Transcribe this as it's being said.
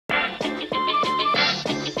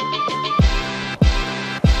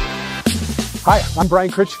Hi, I'm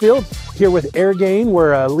Brian Critchfield here with Airgain.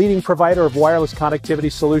 We're a leading provider of wireless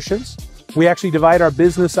connectivity solutions. We actually divide our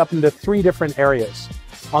business up into three different areas.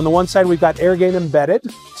 On the one side, we've got Airgain Embedded.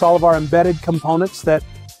 It's all of our embedded components that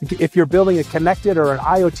if you're building a connected or an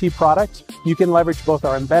IoT product, you can leverage both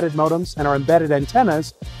our embedded modems and our embedded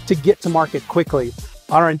antennas to get to market quickly.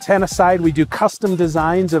 On our antenna side, we do custom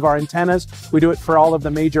designs of our antennas. We do it for all of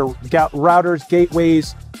the major routers,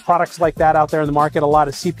 gateways, products like that out there in the market, a lot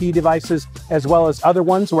of CP devices, as well as other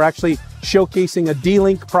ones. We're actually showcasing a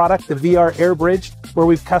D-Link product, the VR Air Bridge, where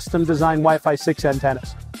we've custom designed Wi-Fi 6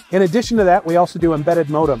 antennas. In addition to that, we also do embedded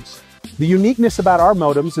modems. The uniqueness about our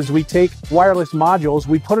modems is we take wireless modules,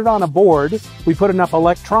 we put it on a board, we put enough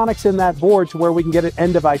electronics in that board to where we can get it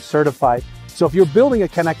end device certified. So if you're building a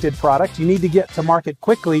connected product, you need to get to market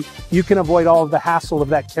quickly, you can avoid all of the hassle of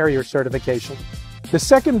that carrier certification. The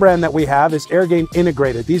second brand that we have is Airgain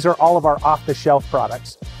Integrated. These are all of our off-the-shelf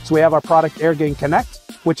products. So we have our product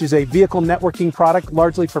AirgainConnnect, which is a vehicle networking product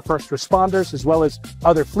largely for first responders as well as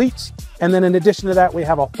other fleets. And then in addition to that, we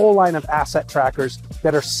have a whole line of asset trackers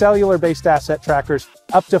that are cellular-based asset trackers,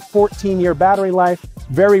 up to 14-year battery life,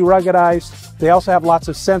 very ruggedized. They also have lots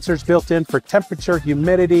of sensors built in for temperature,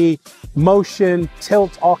 humidity, motion,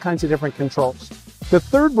 tilt, all kinds of different controls. The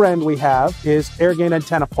third brand we have is Airgain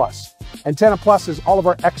Antenna Plus. Antenna Plus is all of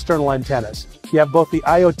our external antennas. You have both the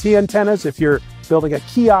IoT antennas, if you're building a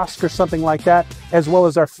kiosk or something like that, as well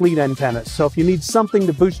as our fleet antennas. So if you need something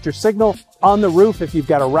to boost your signal on the roof, if you've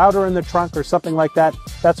got a router in the trunk or something like that,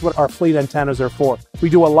 that's what our fleet antennas are for. We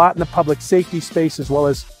do a lot in the public safety space as well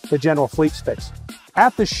as the general fleet space.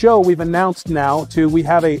 At the show, we've announced now we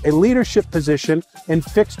have a leadership position in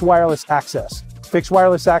fixed wireless access. Fixed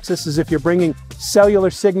wireless access is if you're bringing cellular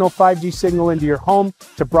signal, 5G signal into your home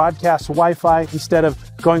to broadcast Wi-Fi instead of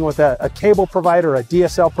going with a cable provider, a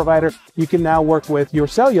DSL provider, you can now work with your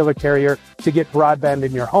cellular carrier to get broadband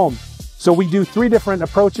in your home. So we do three different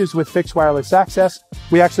approaches with fixed wireless access.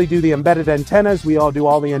 We actually do the embedded antennas. We all do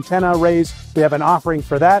all the antenna arrays. We have an offering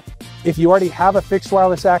for that. If you already have a fixed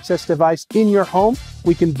wireless access device in your home,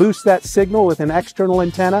 we can boost that signal with an external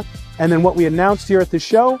antenna. And then what we announced here at the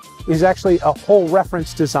show is actually a whole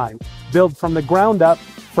reference design, built from the ground up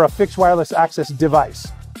for a fixed wireless access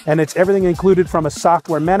device. And it's everything included from a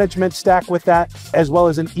software management stack with that, as well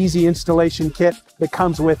as an easy installation kit that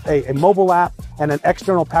comes with a mobile app and an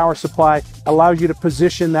external power supply, allows you to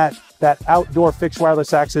position that outdoor fixed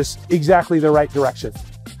wireless access exactly the right direction.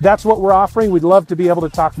 That's what we're offering. We'd love to be able to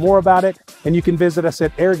talk more about it, and you can visit us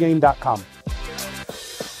at airgain.com.